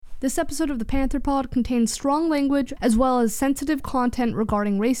This episode of the Panther Pod contains strong language as well as sensitive content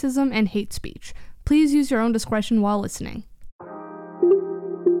regarding racism and hate speech. Please use your own discretion while listening.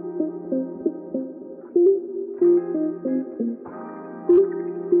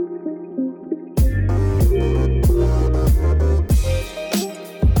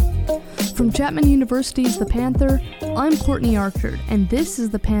 From Chapman University's The Panther, I'm Courtney Archer, and this is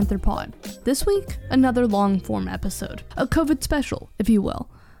the Panther Pod. This week, another long-form episode, a COVID special, if you will.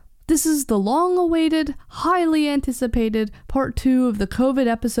 This is the long-awaited, highly anticipated part 2 of the COVID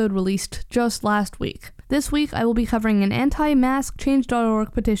episode released just last week. This week, I will be covering an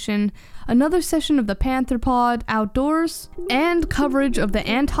anti-maskchange.org petition, another session of the Panther Pod outdoors, and coverage of the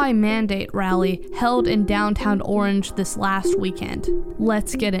anti-mandate rally held in downtown Orange this last weekend.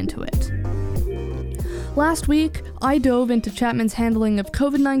 Let's get into it. Last week, I dove into Chapman's handling of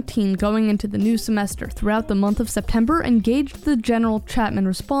COVID-19 going into the new semester throughout the month of September and gauged the general Chapman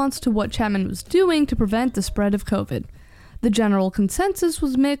response to what Chapman was doing to prevent the spread of COVID. The general consensus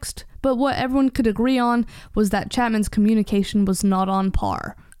was mixed, but what everyone could agree on was that Chapman's communication was not on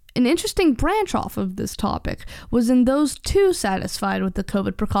par. An interesting branch off of this topic was in those too satisfied with the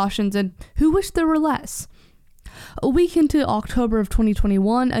COVID precautions and who wished there were less. A week into October of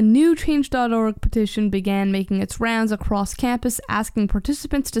 2021, a new Change.org petition began making its rounds across campus, asking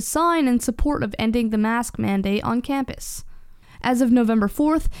participants to sign in support of ending the mask mandate on campus. As of November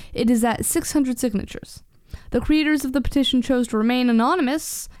 4th, it is at 600 signatures. The creators of the petition chose to remain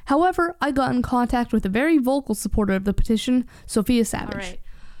anonymous. However, I got in contact with a very vocal supporter of the petition, Sophia Savage. All right.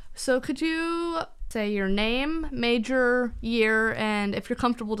 So could you say your name, major, year, and if you're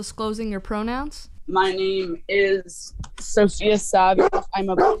comfortable disclosing your pronouns? My name is Sophia Savage. I'm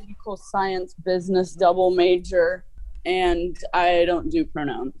a political science business double major, and I don't do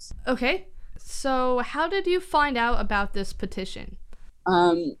pronouns. Okay. So how did you find out about this petition?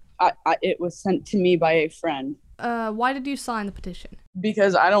 It was sent to me by a friend. Why did you sign the petition?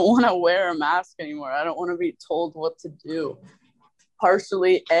 Because I don't want to wear a mask anymore. I don't want to be told what to do.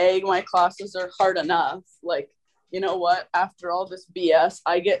 Partially, my classes are hard enough. You know what? After all this BS,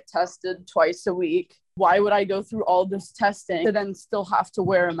 I get tested twice a week. Why would I go through all this testing to then still have to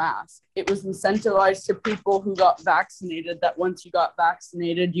wear a mask? It was incentivized to people who got vaccinated that once you got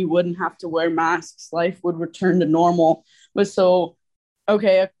vaccinated, you wouldn't have to wear masks. Life would return to normal. But so,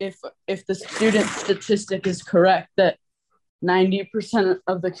 okay, if the student statistic is correct that 90%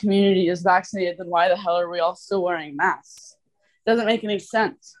 of the community is vaccinated, then why the hell are we all still wearing masks? Doesn't make any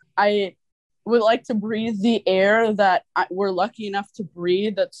sense. I would like to breathe the air that we're lucky enough to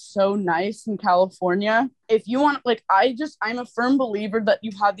breathe that's so nice in California. If you want, I'm a firm believer that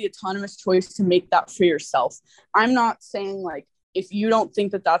you have the autonomous choice to make that for yourself. I'm not saying if you don't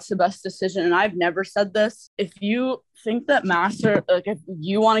think that that's the best decision, and I've never said this, if you think that masks are, if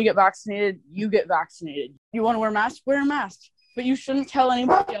you want to get vaccinated, you get vaccinated. You want to wear a mask, wear a mask. But you shouldn't tell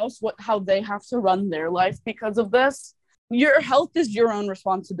anybody else how they have to run their life because of this. Your health is your own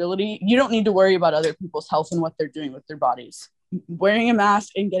responsibility. You don't need to worry about other people's health and what they're doing with their bodies. Wearing a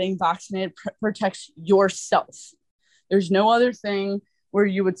mask and getting vaccinated protects yourself. There's no other thing where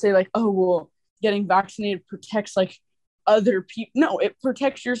you would say getting vaccinated protects other people. No, it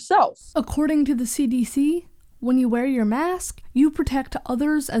protects yourself. According to the CDC, when you wear your mask, you protect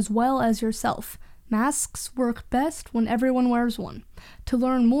others as well as yourself. Masks work best when everyone wears one. To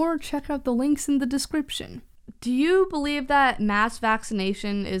learn more, check out the links in the description. Do you believe that mass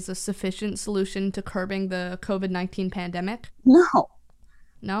vaccination is a sufficient solution to curbing the COVID-19 pandemic? No.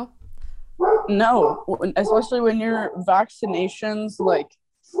 No? No, especially when your vaccinations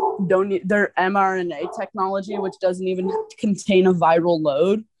don't need their mRNA technology, which doesn't even contain a viral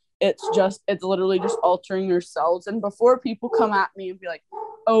load. It's literally just altering your cells. And before people come at me and be like,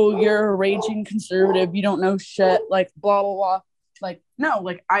 oh, you're a raging conservative, you don't know shit, blah, blah, blah. No,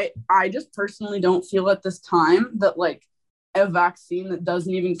 I just personally don't feel at this time that a vaccine that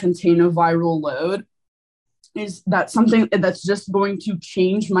doesn't even contain a viral load is that something that's just going to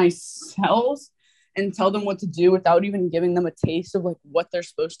change my cells and tell them what to do without even giving them a taste of what they're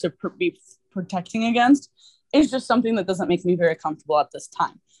supposed to be protecting against is just something that doesn't make me very comfortable at this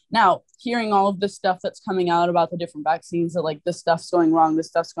time. Now, hearing all of this stuff that's coming out about the different vaccines that this stuff's going wrong,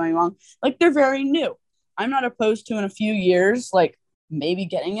 they're very new. I'm not opposed to in a few years, maybe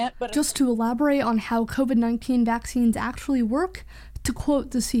getting it. But just to elaborate on how COVID-19 vaccines actually work, to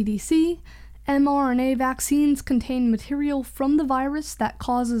quote the CDC, mRNA vaccines contain material from the virus that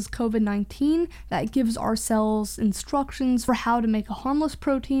causes COVID-19 that gives our cells instructions for how to make a harmless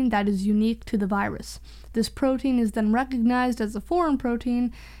protein that is unique to the virus. This protein is then recognized as a foreign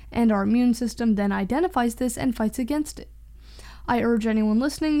protein, and our immune system then identifies this and fights against it. I urge anyone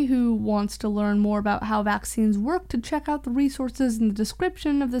listening who wants to learn more about how vaccines work to check out the resources in the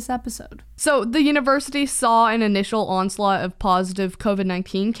description of this episode. So the university saw an initial onslaught of positive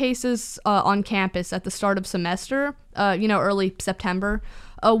COVID-19 cases on campus at the start of semester, early September.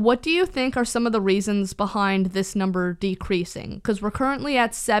 What do you think are some of the reasons behind this number decreasing? Because we're currently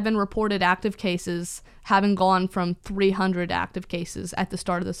at 7 reported active cases, having gone from 300 active cases at the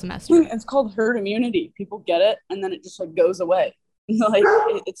start of the semester. It's called herd immunity. People get it, and then it just goes away.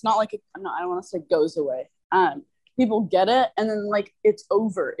 It's not like I don't want to say goes away. People get it, and then it's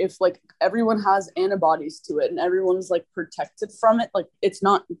over. If everyone has antibodies to it and everyone's protected from it, it's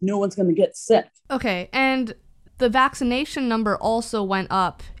not. No one's gonna get sick. Okay, and the vaccination number also went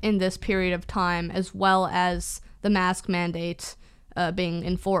up in this period of time, as well as the mask mandate being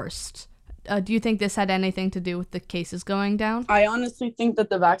enforced. Do you think this had anything to do with the cases going down? I honestly think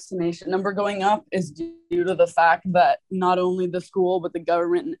that the vaccination number going up is due to the fact that not only the school, but the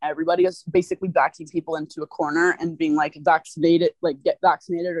government and everybody is basically backing people into a corner and being vaccinated, get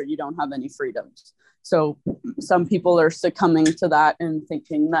vaccinated or you don't have any freedoms. So some people are succumbing to that and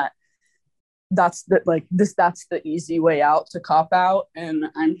thinking that that's the easy way out to cop out. And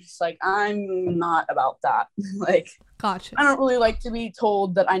I'm just I'm not about that. Gotcha. I don't really like to be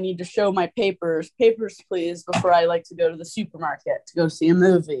told that I need to show my papers please, before I like to go to the supermarket to go see a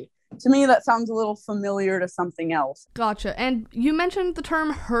movie. To me, that sounds a little familiar to something else. Gotcha. And you mentioned the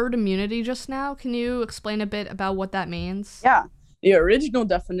term herd immunity just now. Can you explain a bit about what that means? Yeah. The original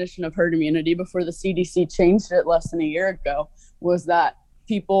definition of herd immunity before the CDC changed it less than a year ago was that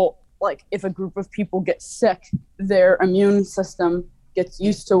people, if a group of people get sick, their immune system gets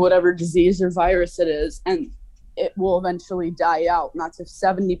used to whatever disease or virus it is, and it will eventually die out. And that's if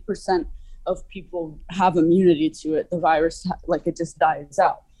 70% of people have immunity to it, the virus, it just dies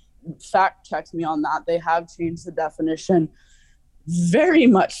out. Fact check me on that. They have changed the definition very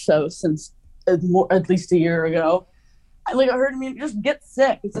much so since at least a year ago. A herd immunity, just get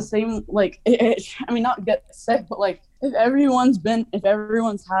sick. It's the same, not get sick, but if everyone's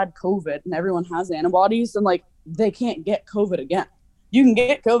had COVID and everyone has antibodies, then they can't get COVID again. You can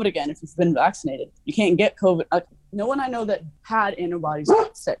get COVID again if you've been vaccinated. You can't get COVID. No one I know that had antibodies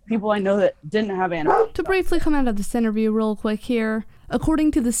got sick. People I know that didn't have antibodies. To briefly come out of this interview real quick here,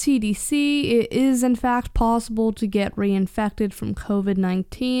 according to the CDC, it is in fact possible to get reinfected from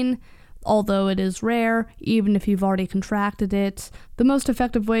COVID-19. Although it is rare, even if you've already contracted it, the most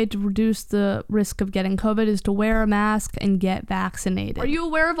effective way to reduce the risk of getting COVID is to wear a mask and get vaccinated. Are you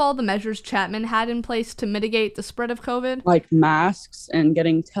aware of all the measures Chapman had in place to mitigate the spread of COVID? Masks and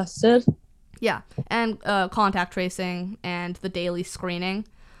getting tested? Yeah, and contact tracing and the daily screening.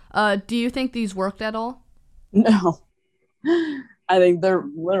 Do you think these worked at all? No. I think they're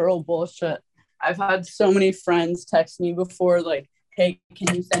literal bullshit. I've had so many friends text me before, hey,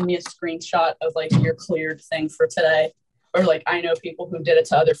 can you send me a screenshot of your cleared thing for today? Or I know people who did it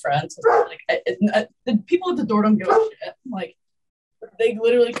to other friends. The people at the door don't give a shit. They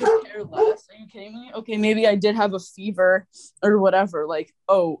literally could care less. Are you kidding me? Okay, maybe I did have a fever or whatever.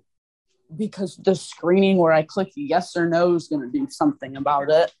 Because the screening where I click yes or no is going to do something about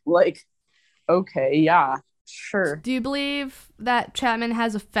it. Okay, yeah, sure. Do you believe that Chapman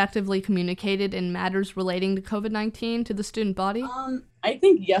has effectively communicated in matters relating to COVID-19 to the student body? I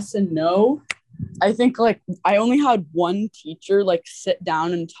think yes and no. I think I only had one teacher sit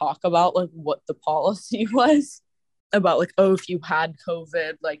down and talk about what the policy was about if you had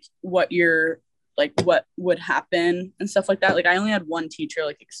COVID, what your what would happen and stuff like that. I only had one teacher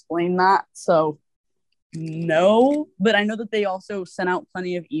explain that. So no, but I know that they also sent out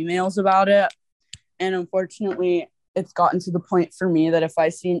plenty of emails about it. And unfortunately, it's gotten to the point for me that if I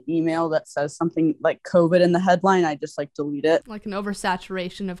see an email that says something like COVID in the headline, I just delete it. An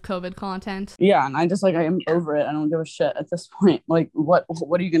oversaturation of COVID content. Yeah, and I just I am over it. I don't give a shit at this point. What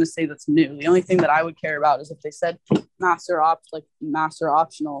are you gonna say that's new? The only thing that I would care about is if they said masks are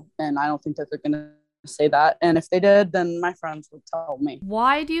optional, and I don't think that they're gonna say that. And if they did, then my friends would tell me.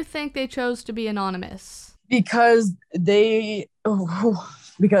 Why do you think they chose to be anonymous? Because they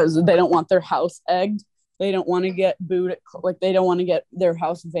don't want their house egged. They don't want to get booed, they don't want to get their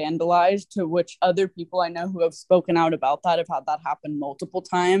house vandalized, to which other people I know who have spoken out about that have had that happen multiple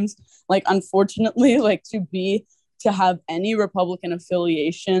times. Unfortunately, to have any Republican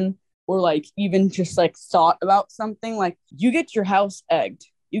affiliation or even just thought about something, you get your house egged,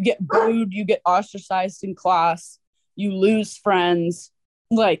 you get booed, you get ostracized in class, you lose friends,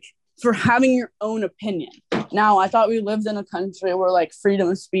 for having your own opinion. Now, I thought we lived in a country where freedom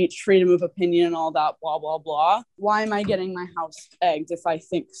of speech, freedom of opinion, and all that, blah, blah, blah. Why am I getting my house egged if I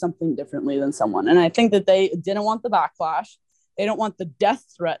think something differently than someone? And I think that they didn't want the backlash. They don't want the death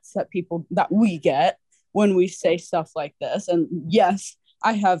threats that we get when we say stuff like this. And yes,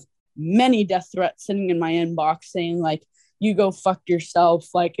 I have many death threats sitting in my inbox saying like, you go fuck yourself.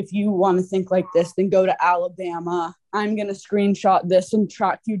 Like, if you want to think like this, then go to Alabama. I'm going to screenshot this and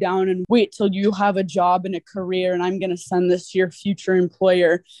track you down and wait till you have a job and a career. And I'm going to send this to your future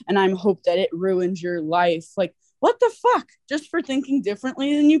employer. And I hope that it ruins your life. Like, what the fuck? Just for thinking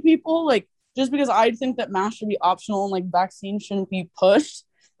differently than you people? Like, just because I think that masks should be optional and like vaccines shouldn't be pushed,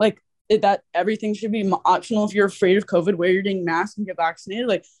 like that everything should be optional. If you're afraid of COVID, wear your dang mask and get vaccinated.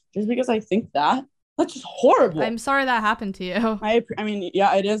 Like, just because I think that's just horrible. I'm sorry that happened to you. I mean,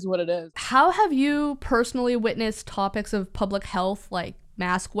 yeah, it is what it is. How have you personally witnessed topics of public health like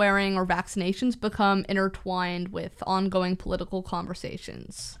mask wearing or vaccinations become intertwined with ongoing political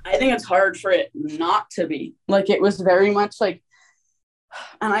conversations? I think it's hard for it not to be. Like, it was very much like,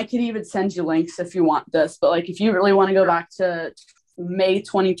 and I could even send you links if you want this, but like, if you really want to go back to May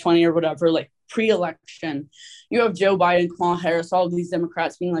 2020 or whatever, like pre-election, you have Joe Biden, Kamala Harris, all of these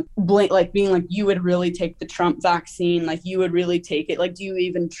Democrats being like, being like, you would really take the Trump vaccine, like you would really take it, like do you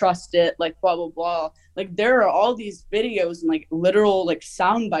even trust it, like blah blah blah. Like, there are all these videos and like literal like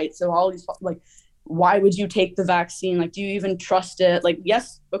sound bites of all these like, why would you take the vaccine, like do you even trust it? Like,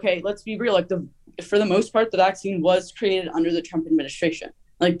 yes, okay, let's be real, like for the most part the vaccine was created under the Trump administration.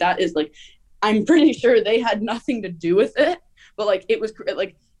 Like, that is like, I'm pretty sure they had nothing to do with it, but like it was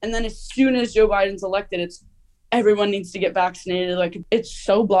like, and then as soon as Joe Biden's elected, it's everyone needs to get vaccinated. Like, it's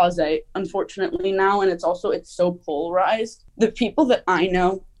so blasé, unfortunately, now. And it's so polarized. The people that I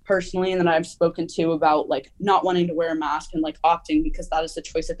know personally and that I've spoken to about like not wanting to wear a mask and like opting because that is the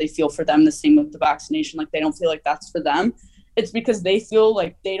choice that they feel for them, the same with the vaccination, like they don't feel like that's for them. It's because they feel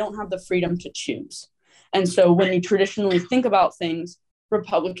like they don't have the freedom to choose. And so when you traditionally think about things,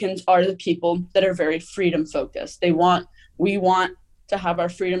 Republicans are the people that are very freedom focused. We want to have our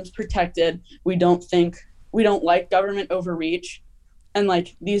freedoms protected. We don't like government overreach. And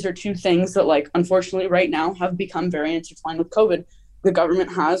like, these are two things that like, unfortunately right now have become very intertwined with COVID. The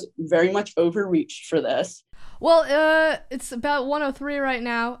government has very much overreached for this. Well, it's about 1:03 right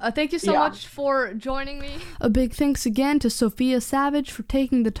now. Thank you so much for joining me. A big thanks again to Sophia Savage for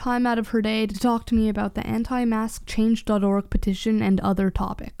taking the time out of her day to talk to me about the antimaskchange.org petition and other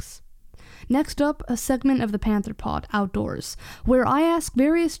topics. Next up, a segment of the Panther Pod Outdoors, where I ask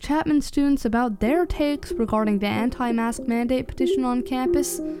various Chapman students about their takes regarding the anti-mask mandate petition on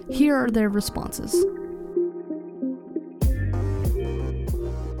campus. Here are their responses.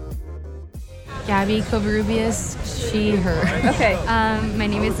 Gabby Covarrubias, she, her. Okay. My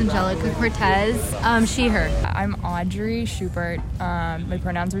name is Angelica Cortez, she, her. I'm Audrey Schubert. My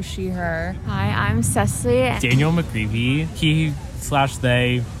pronouns are she, her. Hi, I'm Cecily. Daniel McGreevy,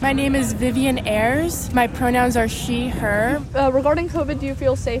 he/they. My name is Vivian Ayers. My pronouns are she, her. Regarding COVID, do you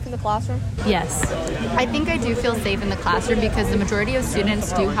feel safe in the classroom? Yes. I think I do feel safe in the classroom because the majority of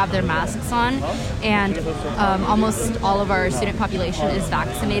students do have their masks on, and almost all of our student population is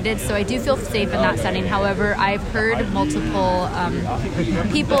vaccinated, so I do feel safe in that setting. However, I've heard multiple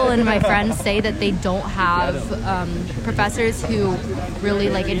people and my friends say that they don't have professors who really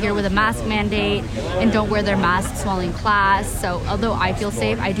like adhere with a mask mandate and don't wear their masks while in class. So although I feel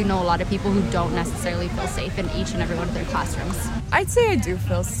safe, I do know a lot of people who don't necessarily feel safe in each and every one of their classrooms. I'd say I do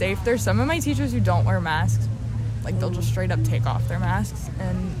feel safe. There's some of my teachers who don't wear masks. Like, they'll just straight up take off their masks.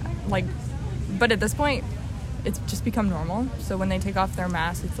 And like, but at this point, it's just become normal. So when they take off their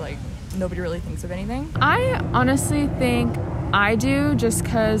mask, it's like nobody really thinks of anything. I honestly think I do, just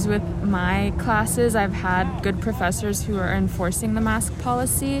because with my classes, I've had good professors who are enforcing the mask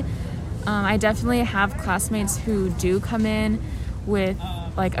policy. I definitely have classmates who do come in with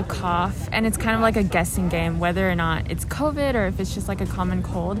like a cough, and it's kind of like a guessing game whether or not it's COVID or if it's just like a common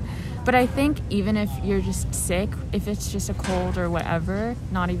cold. But I think even if you're just sick, if it's just a cold or whatever,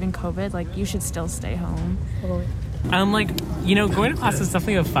 not even COVID, like you should still stay home. Like, you know, going to class is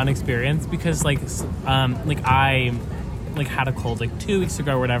definitely a fun experience because like I like had a cold like 2 weeks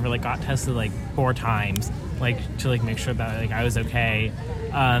ago or whatever, like got tested like 4 times like to like make sure that like I was okay.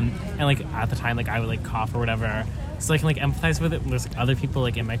 And like at the time like I would like cough or whatever, so I can like empathize with it when there's like other people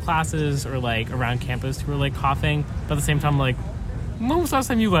like in my classes or like around campus who are like coughing, but at the same time like, when was the last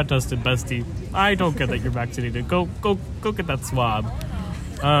time you got tested, bestie? I don't get that you're vaccinated. Go get that swab.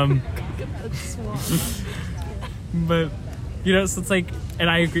 But you know, so it's like, and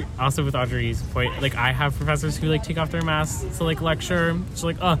I agree also with Audrey's point, like I have professors who like take off their masks to like lecture, so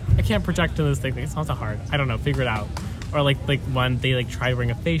like, oh, I can't project to this thing, it's not so hard, I don't know, figure it out. Or like one, they like try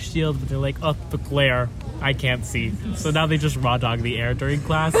wearing a face shield, but they're like, oh, the glare, I can't see. So now they just raw dog the air during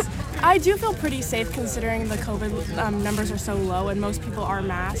class. I do feel pretty safe considering the COVID numbers are so low and most people are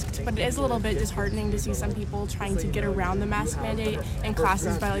masked, but it is a little bit disheartening to see some people trying to get around the mask mandate in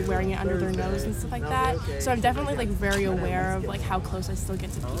classes by like wearing it under their nose and stuff like that. So I'm definitely like very aware of like how close I still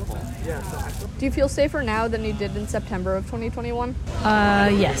get to people. Do you feel safer now than you did in September of 2021?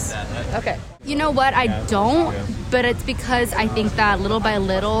 Yes. Okay. You know what? I don't, but it's because I think that little by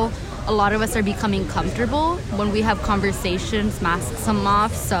little, a lot of us are becoming comfortable when we have conversations, masks come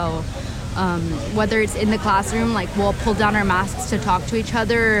off. So whether it's in the classroom, like we'll pull down our masks to talk to each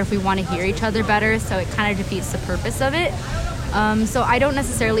other, or if we want to hear each other better. So it kind of defeats the purpose of it. So I don't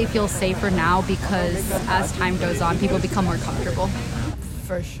necessarily feel safer now because as time goes on, people become more comfortable.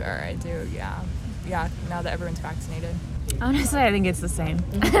 For sure, I do, yeah. Yeah, now that everyone's vaccinated. Honestly, I think it's the same.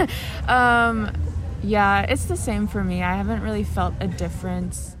 Yeah, it's the same for me. I haven't really felt a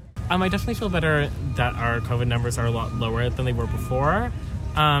difference. I definitely feel better that our COVID numbers are a lot lower than they were before.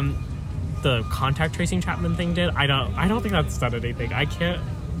 The contact tracing Chapman thing did. I don't think that's done anything. I can't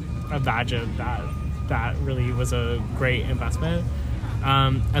imagine that really was a great investment,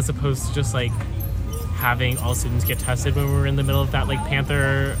 as opposed to just like having all students get tested when we were in the middle of that like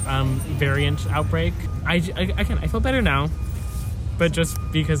Panther variant outbreak. I feel better now, but just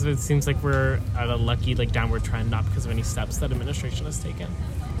because it seems like we're at a lucky like downward trend, not because of any steps that administration has taken.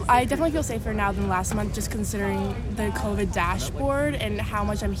 I definitely feel safer now than last month, just considering the COVID dashboard and how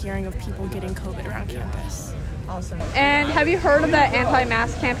much I'm hearing of people getting COVID around campus. Awesome. And have you heard of that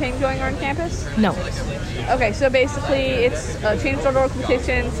anti-mask campaign going around campus? No. Okay, so basically it's a Change.org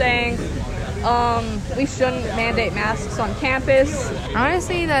petition saying we shouldn't mandate masks on campus.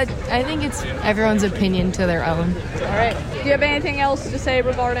 Honestly, I think it's everyone's opinion to their own. All right. Do you have anything else to say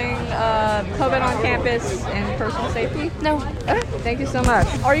regarding COVID on campus and personal safety? No. Okay, thank you so much.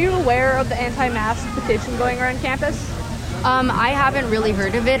 Are you aware of the anti-mask petition going around campus? I haven't really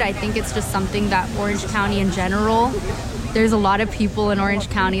heard of it. I think it's just something that Orange County in general, there's a lot of people in Orange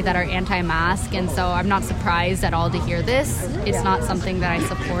County that are anti-mask, and so I'm not surprised at all to hear this. It's not something that I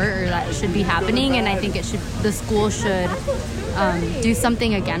support or that should be happening, and I think the school should do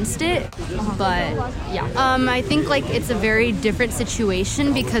something against it. But yeah, I think like it's a very different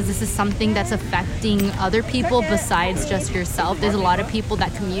situation because this is something that's affecting other people besides just yourself. There's a lot of people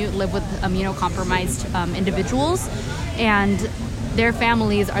that commute, live with immunocompromised individuals, and their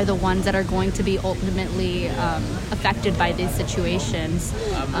families are the ones that are going to be ultimately affected by these situations.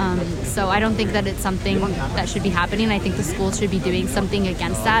 So I don't think that it's something that should be happening. I think the schools should be doing something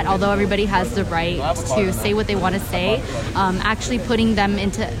against that. Although everybody has the right to say what they want to say, actually putting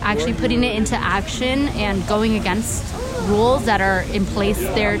it into action and going against rules that are in place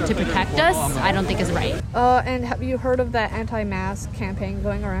there to protect us, I don't think is right. And have you heard of that anti-mask campaign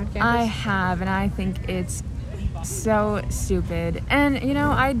going around campus? I have, and I think it's so stupid. And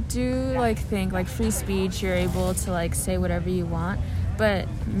I do think free speech, you're able to say whatever you want, but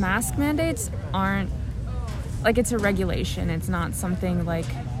mask mandates aren't it's a regulation. It's not something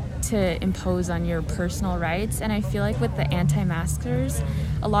to impose on your personal rights. And I feel like with the anti-maskers,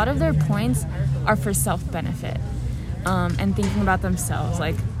 a lot of their points are for self-benefit and thinking about themselves,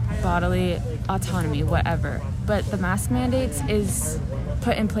 bodily autonomy, whatever. But the mask mandates is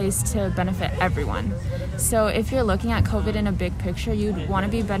put in place to benefit everyone. So if you're looking at COVID in a big picture, you'd want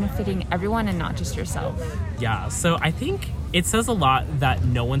to be benefiting everyone and not just yourself. Yeah, so I think it says a lot that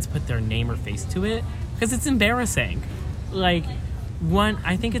no one's put their name or face to it because it's embarrassing.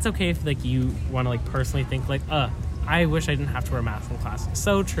 I think it's okay if you want to personally think I wish I didn't have to wear a mask in class.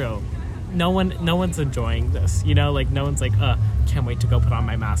 So true. No one's enjoying this, no one's can't wait to go put on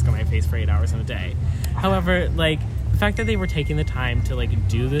my mask on my face for 8 hours in a day. However, the fact that they were taking the time to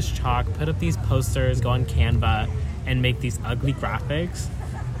do this chalk, put up these posters, go on Canva and make these ugly graphics,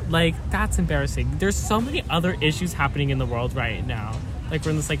 that's embarrassing. There's so many other issues happening in the world right now.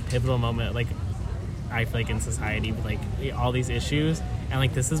 We're in this pivotal moment, I feel in society with all these issues,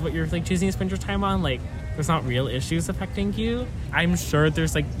 and this is what you're choosing to spend your time on. There's not real issues affecting you. I'm sure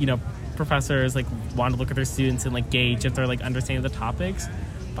there's professors want to look at their students and gauge if they're understanding the topics,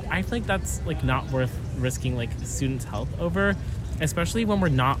 but I feel that's not worth risking students' health over, especially when we're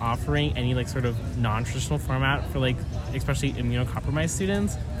not offering any sort of non-traditional format for especially immunocompromised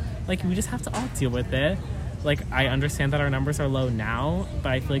students. We just have to all deal with it. I understand that our numbers are low now,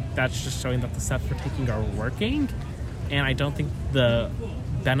 but I feel that's just showing that the steps we're taking are working, and I don't think the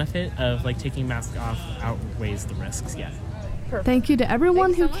benefit of taking masks off outweighs the risks yet. Thank you to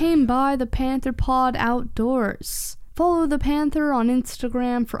everyone who came by the Panther Pod outdoors. Follow the Panther on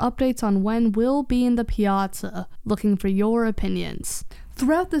Instagram for updates on when we'll be in the piazza, looking for your opinions.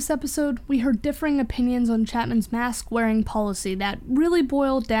 Throughout this episode, we heard differing opinions on Chapman's mask-wearing policy that really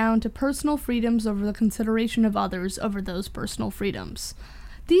boiled down to personal freedoms over the consideration of others over those personal freedoms.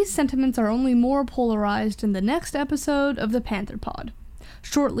 These sentiments are only more polarized in the next episode of the Panther Pod.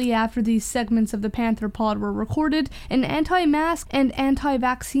 Shortly after these segments of the Panther Pod were recorded, an anti-mask and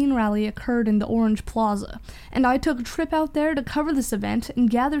anti-vaccine rally occurred in the Orange Plaza, and I took a trip out there to cover this event and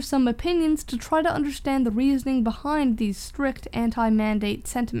gather some opinions to try to understand the reasoning behind these strict anti-mandate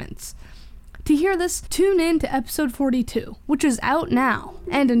sentiments. To hear this, tune in to episode 42, which is out now.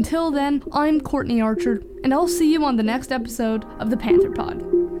 And until then, I'm Courtney Archer, and I'll see you on the next episode of the Panther Pod.